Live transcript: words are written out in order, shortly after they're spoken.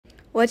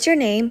What's your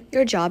name,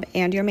 your job,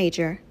 and your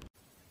major?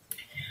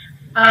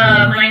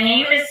 My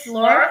name is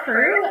Laura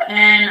Prugh,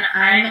 and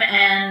I'm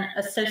an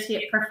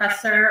associate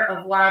professor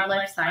of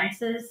wildlife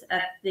sciences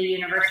at the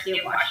University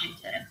of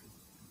Washington.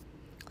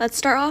 Let's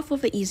start off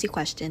with an easy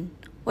question.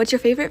 What's your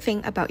favorite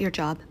thing about your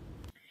job?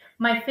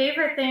 My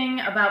favorite thing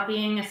about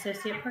being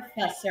associate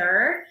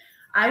professor,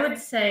 I would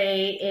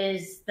say,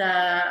 is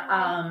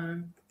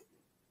the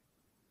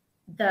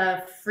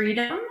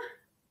freedom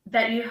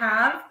that you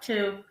have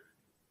to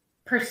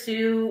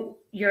pursue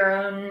your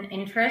own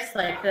interests,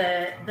 like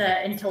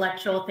the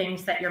intellectual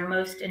things that you're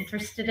most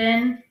interested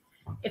in.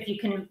 If you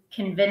can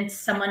convince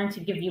someone to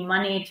give you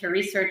money to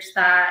research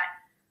that,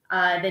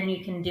 then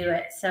you can do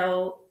it.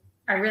 So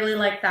I really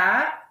like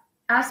that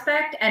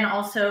aspect. And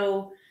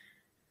also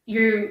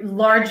you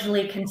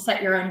largely can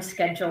set your own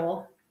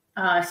schedule.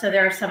 So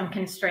there are some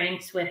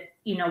constraints with,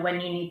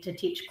 when you need to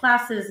teach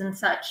classes and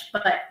such,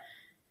 but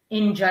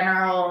in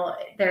general,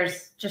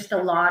 there's just a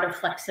lot of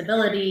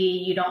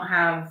flexibility. You don't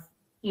have,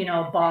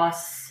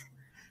 boss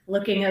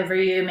looking over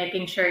you,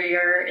 making sure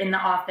you're in the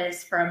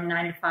office from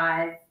 9 to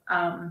 5.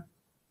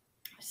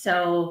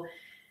 So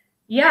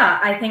yeah,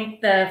 I think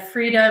the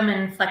freedom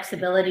and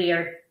flexibility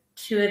are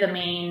two of the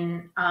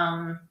main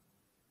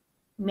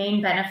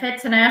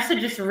benefits. And I also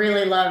just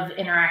really love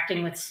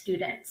interacting with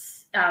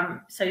students.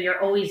 So you're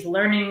always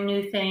learning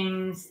new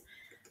things.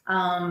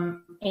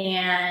 And,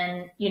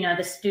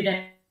 the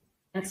students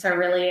are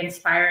really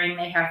inspiring.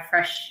 They have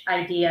fresh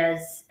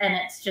ideas, and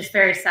it's just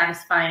very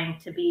satisfying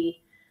to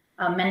be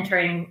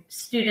mentoring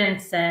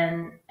students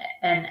and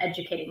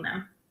educating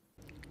them.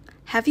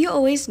 Have you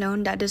always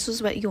known that this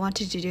was what you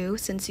wanted to do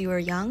since you were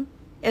young?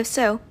 If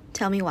so,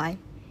 tell me why.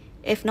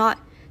 If not,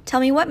 tell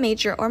me what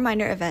major or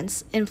minor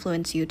events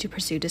influenced you to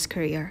pursue this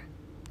career.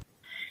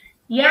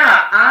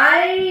 Yeah,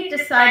 I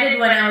decided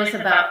when I was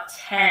about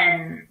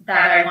 10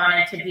 that I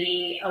wanted to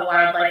be a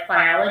wildlife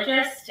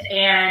biologist,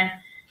 and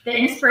the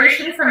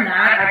inspiration from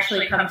that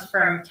actually comes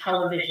from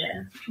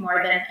television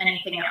more than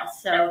anything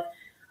else. So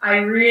I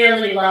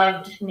really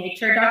loved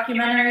nature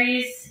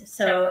documentaries.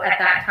 So at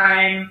that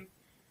time,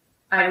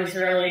 I was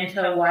really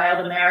into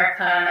Wild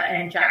America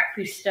and Jack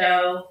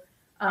Cousteau.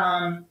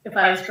 If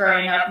I was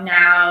growing up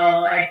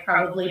now, I'd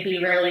probably be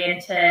really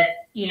into,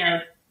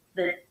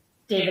 the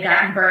David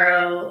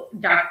Attenborough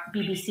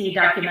BBC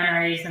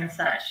documentaries and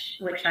such,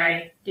 which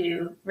I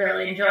do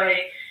really enjoy.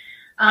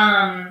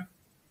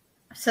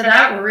 So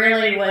that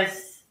really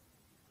was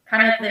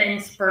kind of the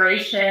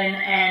inspiration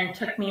and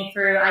took me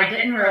through. I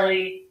didn't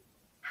really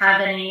have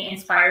any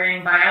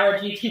inspiring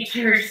biology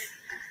teachers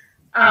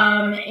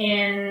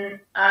in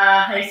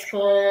high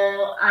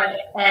school.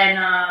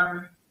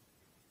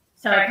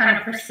 So I kind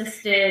of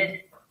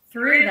persisted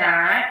through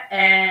that,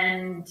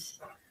 and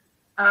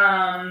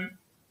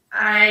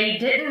I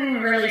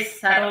didn't really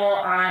settle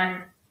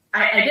on,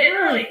 I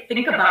didn't really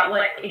think about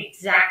what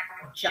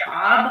exact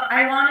job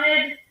I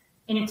wanted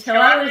until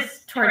I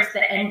was towards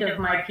the end of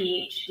my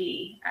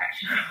PhD,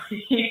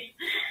 actually.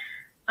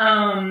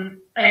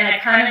 And I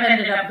kind of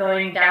ended up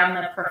going down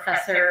the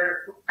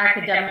professor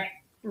academic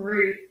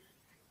route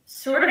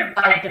sort of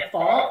by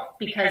default,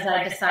 because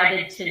I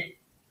decided to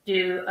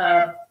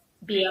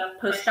be a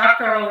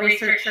postdoctoral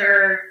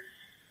researcher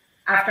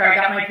after I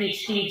got my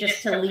PhD,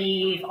 just to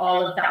leave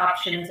all of the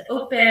options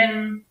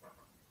open,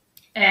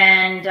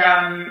 and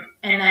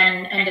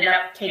then ended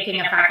up taking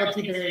a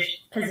faculty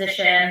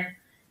position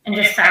and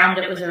just found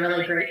it was a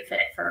really great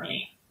fit for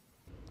me.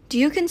 Do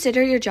you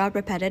consider your job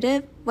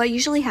repetitive? What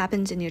usually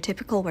happens in your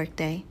typical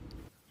workday?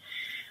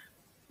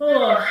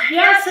 Oh,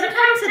 yeah,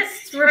 sometimes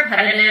it's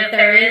repetitive.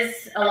 There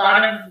is a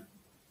lot of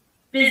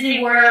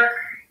busy work.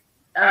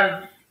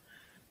 I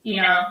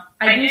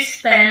do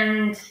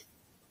spend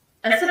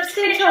a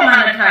substantial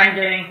amount of time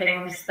doing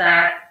things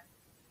that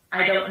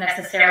I don't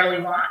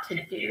necessarily want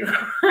to do.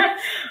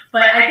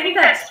 But I think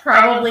that's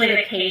probably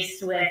the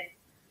case with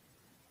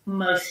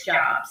most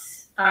jobs.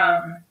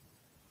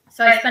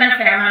 So I spend a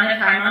fair amount of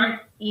time on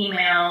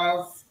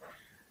emails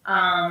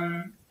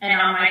and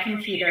on my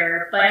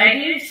computer, but I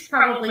do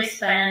probably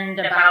spend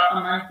about a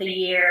month a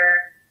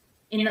year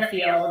in the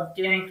field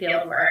doing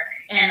field work,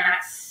 and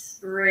that's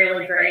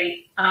really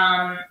great.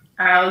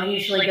 I'll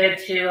usually go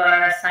to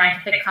a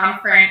scientific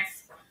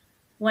conference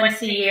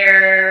once a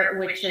year,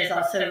 which is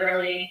also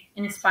really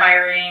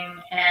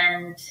inspiring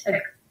and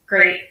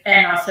great,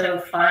 and also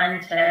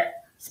fun to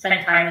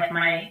spend time with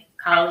my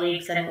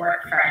colleagues and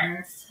work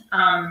friends.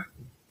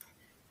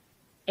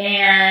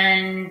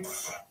 And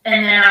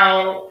then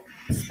I'll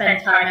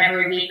spend time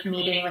every week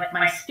meeting with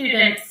my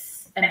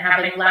students and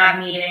having a lab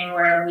meeting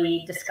where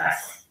we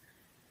discuss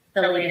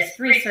the latest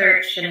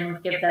research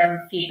and give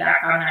them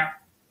feedback on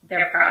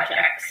their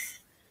projects.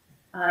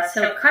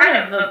 So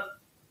kind of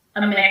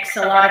a mix,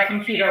 a lot of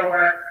computer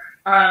work,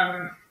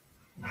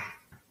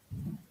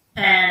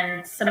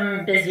 and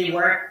some busy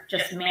work,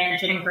 just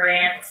managing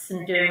grants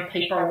and doing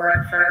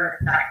paperwork for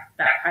that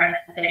kind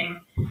of thing.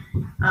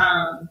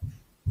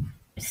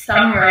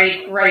 Some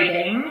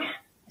writing,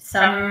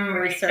 some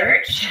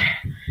research,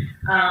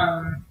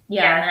 and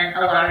then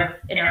a lot of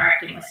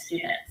interacting with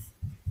students.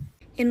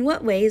 In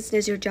what ways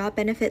does your job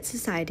benefit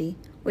society?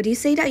 Would you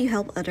say that you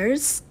help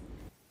others?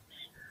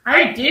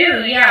 I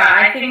do, yeah.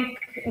 I think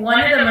one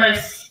of the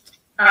most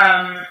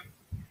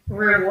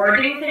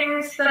rewarding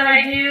things that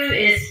I do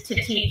is to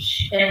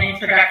teach an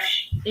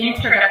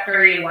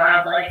introductory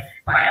wildlife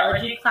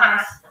biology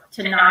class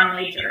to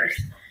non-majors,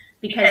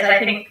 because I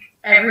think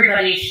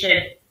everybody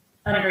should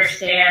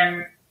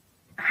understand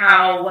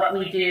how what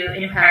we do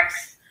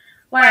impacts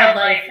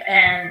wildlife,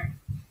 and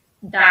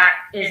that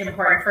is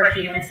important for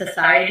human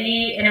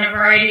society in a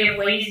variety of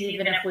ways,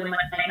 even if we might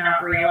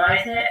not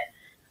realize it.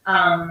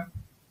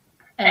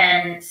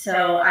 And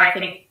so I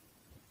think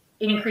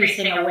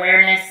increasing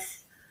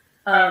awareness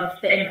of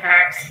the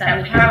impacts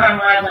that we have on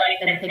wildlife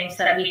and things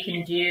that we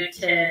can do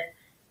to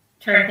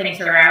turn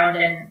things around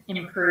and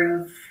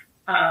improve,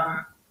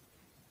 our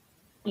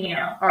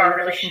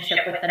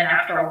relationship with the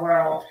natural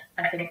world,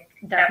 I think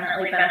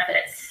definitely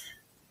benefits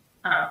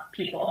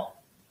people.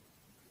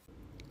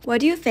 What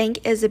do you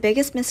think is the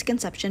biggest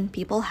misconception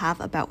people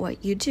have about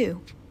what you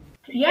do?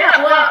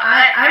 Yeah, well,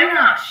 I'm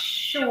not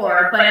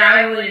sure, but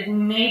I would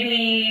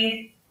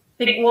maybe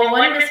think, well,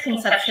 one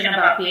misconception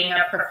about being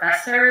a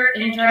professor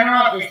in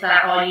general is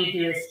that all you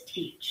do is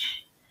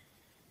teach.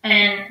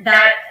 And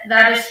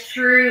that is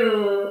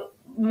true,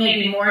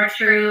 maybe more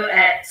true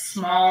at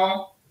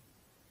small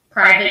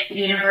private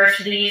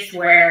universities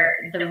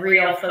where the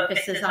real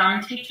focus is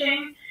on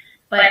teaching.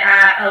 But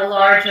at a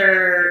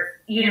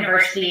larger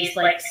universities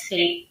like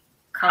state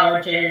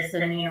colleges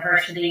and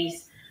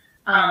universities,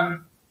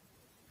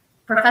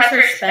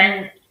 professors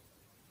spend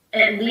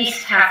at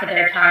least half of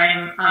their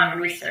time on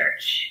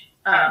research,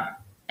 and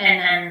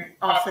then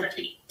also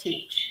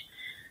teach.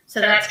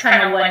 So that's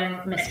kind of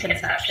one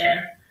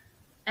misconception.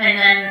 And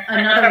then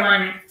another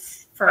one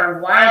for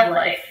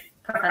wildlife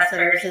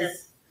professors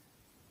is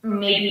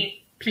maybe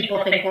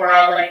people think we're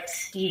all like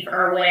Steve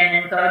Irwin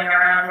and going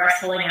around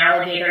wrestling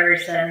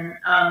alligators and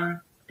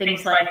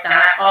things like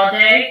that all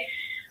day,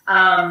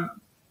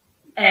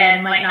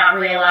 and might not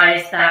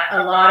realize that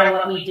a lot of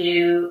what we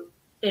do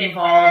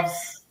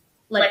involves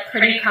like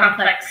pretty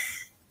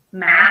complex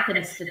math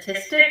and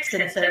statistics,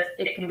 and so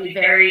it can be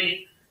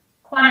very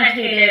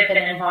quantitative and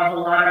involve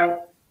a lot of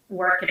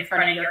work in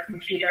front of your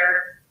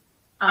computer.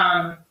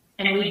 And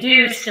we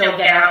do still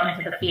get out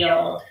into the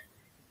field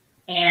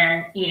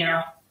and,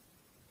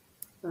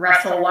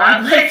 wrestle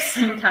wildlife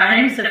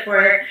sometimes if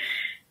we're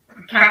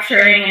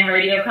capturing and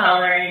radio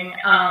collaring,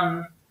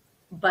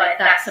 but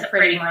that's a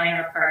pretty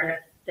minor part of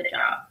the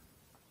job.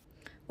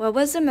 What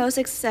was the most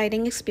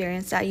exciting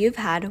experience that you've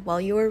had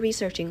while you were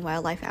researching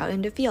wildlife out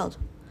in the field?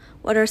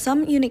 What are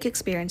some unique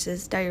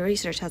experiences that your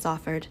research has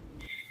offered?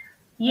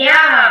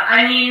 Yeah,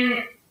 I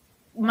mean,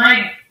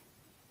 my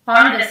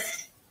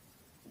fondest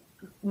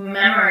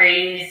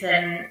memories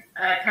and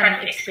kind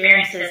of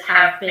experiences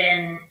have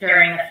been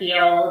during the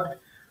field,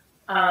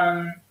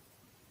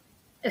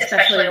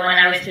 especially when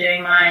I was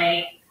doing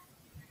my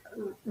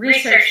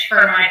research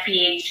for my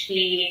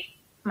PhD,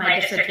 my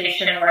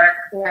dissertation work,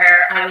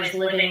 where I was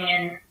living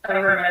in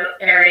a remote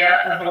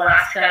area of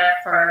Alaska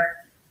for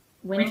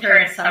winter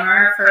and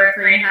summer for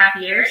 3.5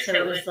 years. So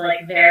it was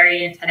like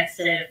very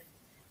intensive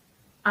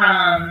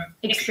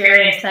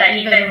experience that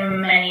even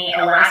many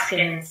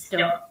Alaskans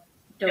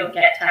don't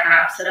get to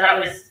have. So that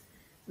was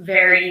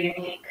very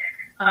unique.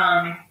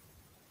 And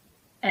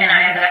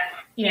I had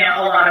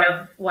a lot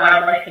of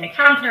wildlife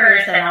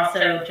encounters and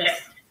also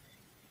just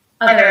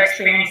other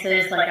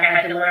experiences, like I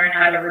had to learn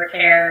how to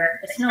repair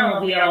a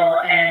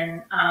snowmobile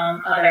and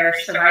other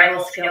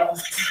survival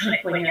skills,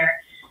 like when you're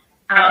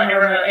out in a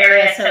remote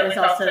area. So it was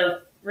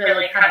also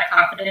really kind of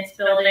confidence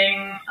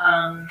building.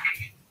 I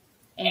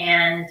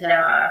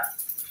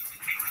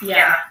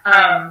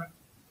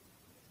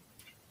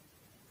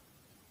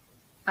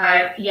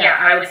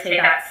would say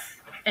that's,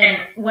 and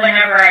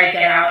whenever I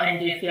get out and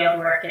do field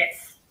work,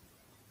 it's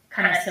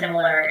kind of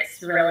similar.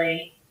 It's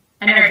really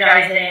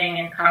energizing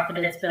and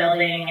confidence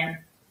building and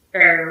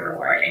very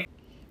rewarding.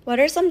 What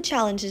are some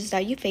challenges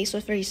that you face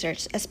with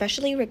research,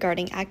 especially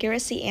regarding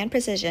accuracy and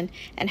precision,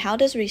 and how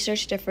does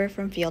research differ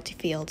from field to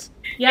field?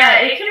 Yeah,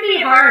 it can be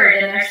hard,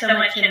 and there's so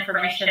much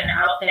information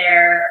out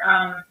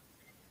there.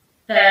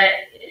 The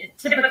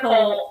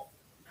typical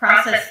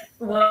process,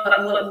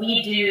 what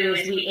we do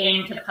is we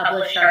aim to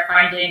publish our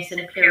findings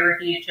in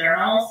peer-reviewed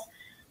journals,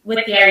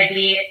 with the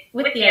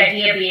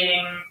idea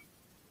being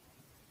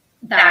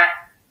that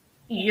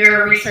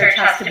your research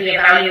has to be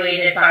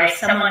evaluated by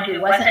someone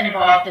who wasn't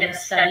involved in the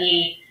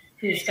study,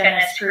 who's going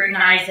to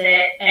scrutinize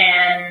it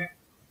and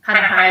kind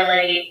of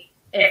highlight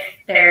if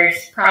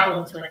there's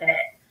problems with it.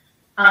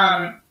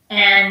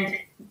 And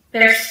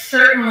there's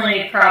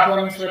certainly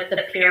problems with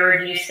the peer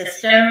review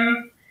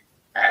system,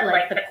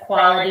 like the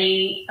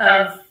quality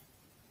of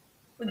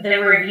the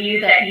review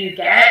that you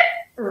get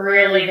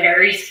really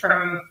varies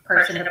from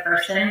person to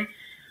person.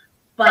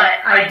 But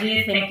I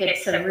do think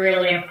it's a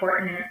really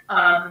important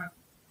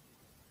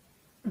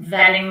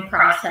vetting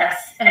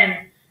process.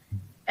 And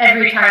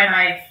every time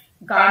I've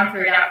gone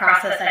through that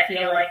process, I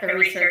feel like the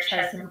research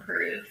has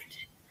improved.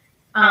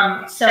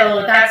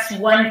 So that's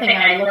one thing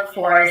I look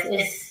for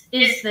is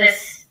is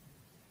this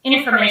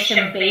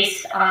information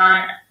based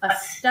on a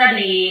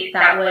study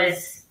that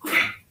was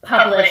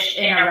published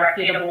in a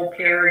reputable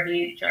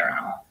peer-reviewed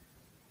journal.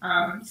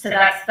 So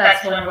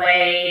that's one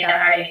way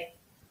that I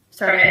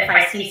sort of, if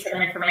I see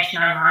some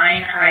information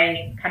online,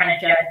 I kind of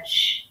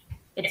judge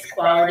its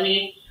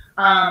quality.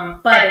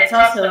 But it's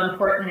also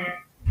important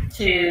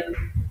to,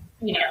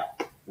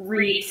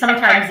 read,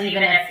 sometimes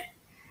even if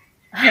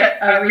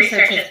a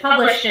research is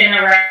published in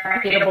a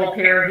reputable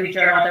peer-reviewed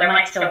journal, there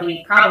might still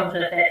be problems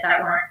with it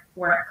that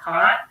weren't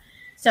caught.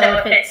 So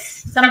if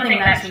it's something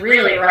that's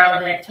really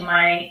relevant to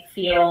my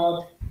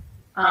field,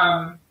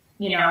 I'll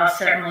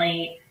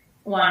certainly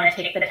want to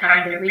take the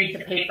time to read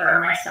the paper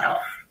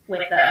myself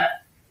with a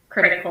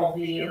critical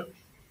view.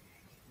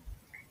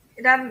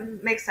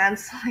 That makes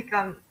sense. Like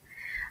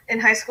in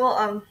high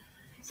school,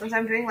 since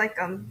I'm doing like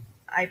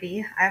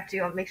IB, I have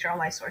to make sure all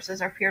my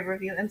sources are peer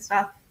reviewed and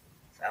stuff.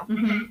 So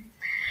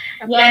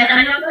yeah,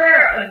 and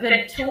another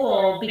good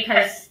tool,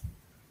 because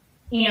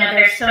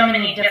there's so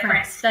many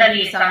different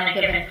studies on a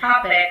given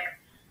topic,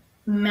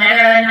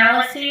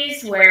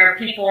 meta-analyses where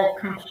people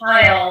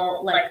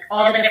compile like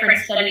all the different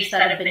studies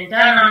that have been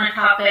done on a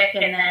topic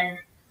and then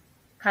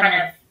kind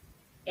of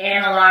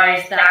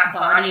analyze that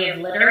body of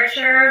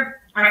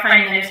literature. I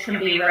find those can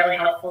be really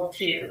helpful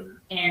too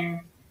in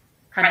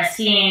kind of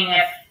seeing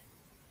if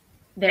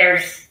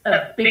there's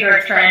a bigger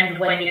trend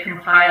when you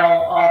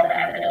compile all the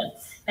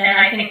evidence. And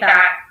I think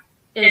that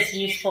is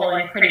useful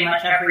in pretty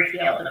much every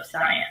field of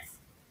science.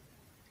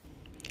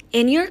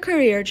 In your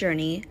career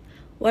journey,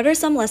 what are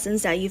some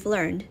lessons that you've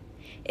learned?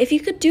 If you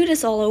could do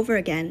this all over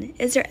again,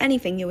 is there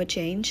anything you would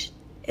change?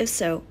 If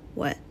so,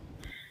 what?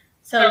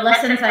 So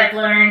lessons I've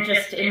learned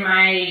just in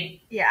my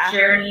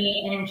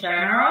journey in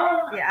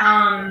general.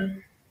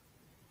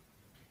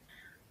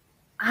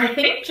 I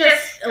think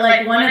just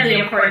like one of the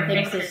important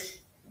things is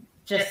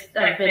just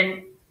I've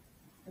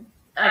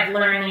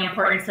learned the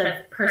importance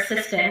of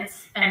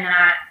persistence, and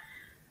that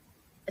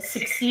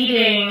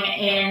succeeding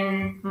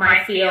in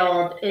my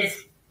field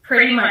is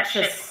pretty much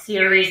a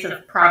series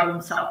of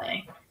problem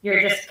solving.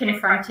 You're just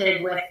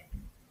confronted with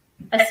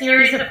a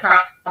series of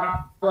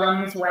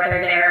problems,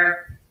 whether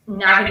they're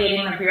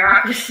navigating the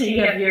bureaucracy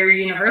of your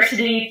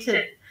university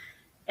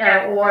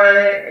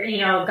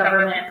or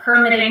government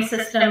permitting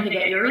system to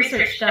get your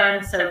research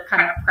done, so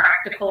kind of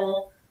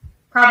practical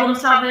problem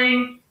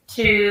solving,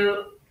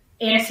 to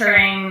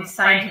answering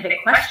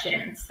scientific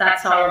questions.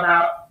 That's all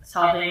about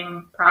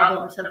solving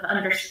problems of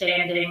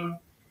understanding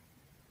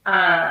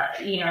how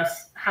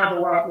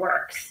the world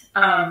works.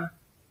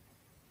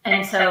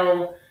 And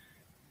so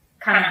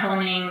kind of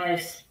honing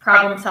those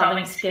problem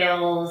solving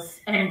skills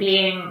and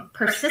being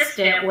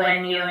persistent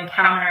when you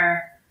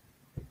encounter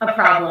a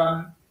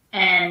problem.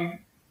 And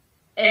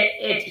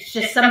it's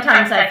just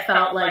sometimes I've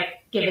felt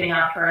like giving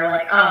up or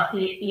like,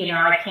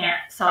 I can't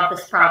solve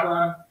this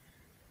problem.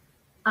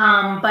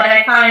 But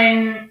I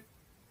find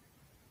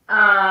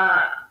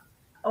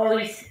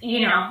always,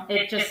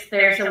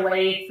 there's a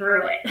way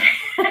through it.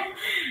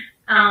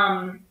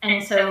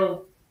 And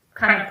so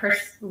kind of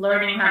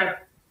learning how to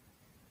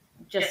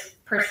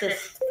just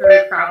persist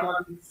through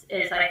problems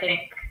is, I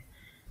think,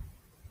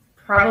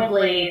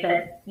 probably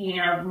the,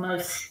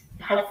 most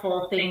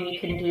helpful thing you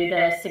can do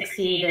to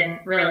succeed in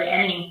really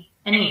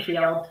any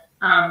field.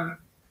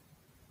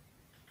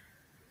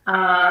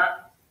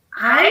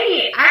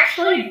 I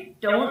actually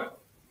don't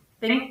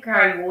think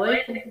I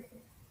would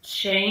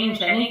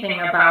change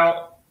anything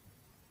about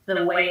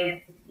the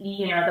way,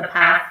 the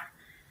path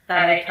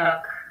that I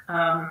took.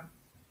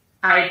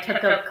 I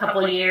took a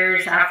couple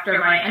years after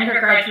my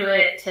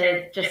undergraduate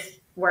to just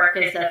work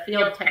as a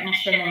field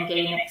technician and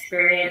gain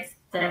experience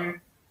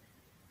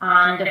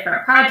on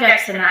different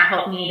projects, and that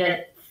helped me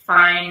to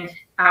find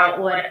out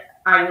what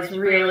I was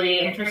really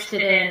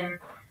interested in.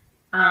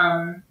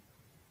 And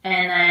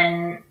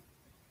then,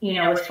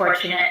 was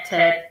fortunate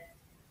to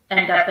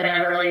end up in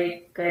a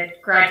really good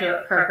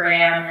graduate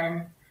program,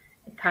 and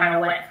it kind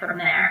of went from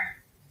there.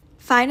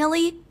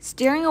 Finally,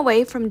 steering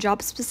away from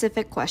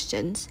job-specific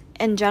questions,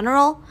 in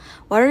general,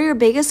 what are your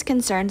biggest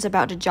concerns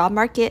about the job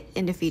market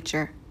in the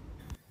future?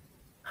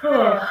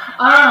 Well,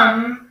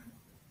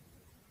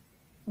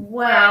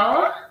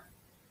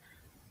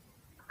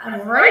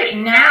 right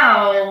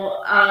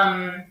now,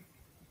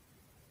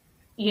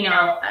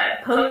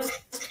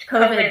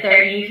 post-COVID,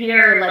 there you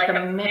hear like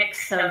a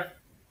mix of,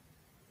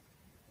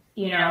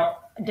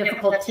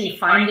 difficulty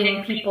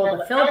finding people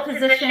to fill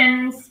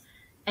positions,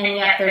 and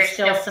yet there's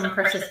still some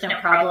persistent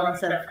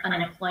problems of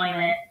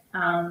unemployment.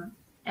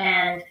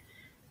 And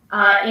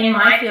in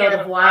my field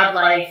of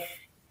wildlife,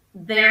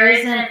 there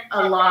isn't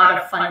a lot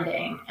of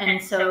funding.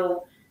 And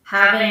so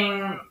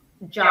having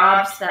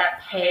jobs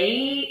that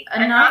pay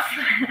enough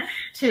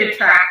to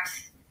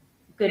attract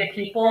good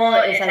people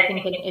is, I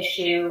think, an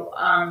issue.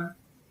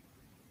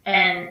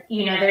 And,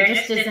 there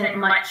just isn't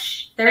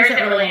much, there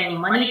isn't really any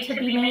money to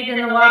be made in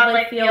the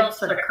wildlife field,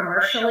 sort of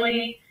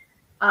commercially.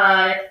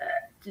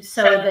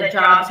 So the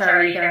jobs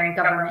are either in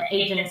government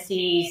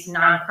agencies,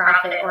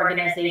 nonprofit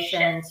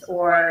organizations,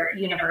 or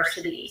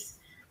universities.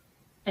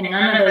 And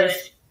none of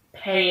those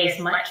pay as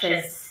much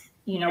as,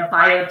 you know,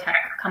 biotech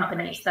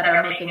companies that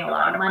are making a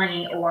lot of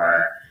money,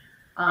 or,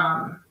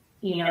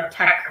 you know,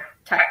 tech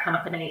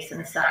companies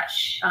and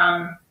such.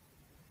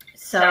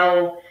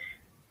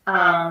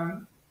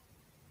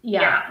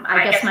 Yeah,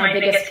 I guess my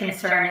biggest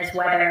concern is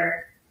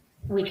whether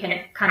we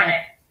can kind of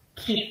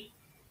keep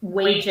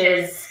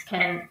wages,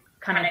 can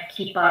kind of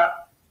keep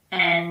up,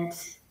 and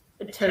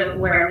to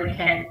where we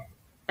can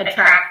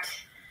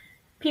attract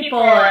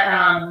people,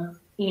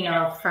 you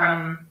know,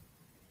 from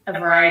a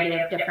variety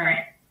of different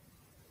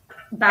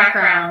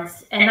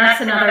backgrounds. And that's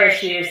another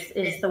issue,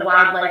 is the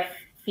wildlife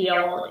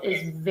field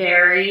is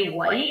very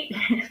white.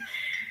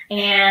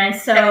 And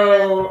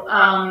so,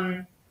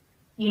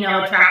 you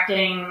know,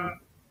 attracting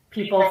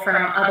people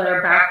from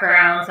other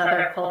backgrounds,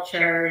 other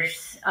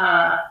cultures,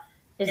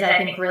 is, I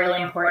think,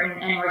 really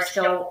important. And we're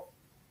still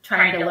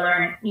trying to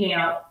learn, you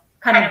know,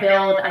 kind of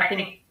build, I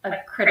think, a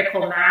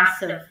critical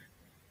mass of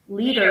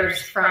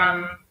leaders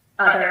from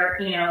other,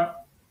 you know,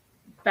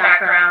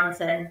 backgrounds,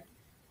 and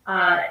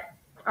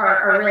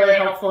are really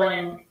helpful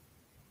in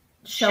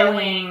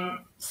showing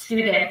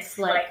students,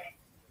 like,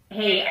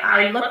 hey,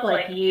 I look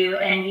like you,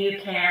 and you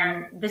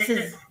can, this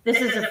is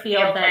a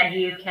field that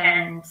you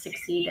can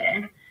succeed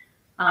in.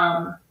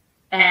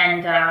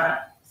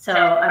 So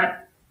I'm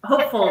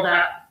hopeful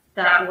that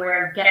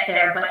we'll get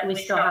there, but we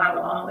still have a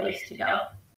long ways to go.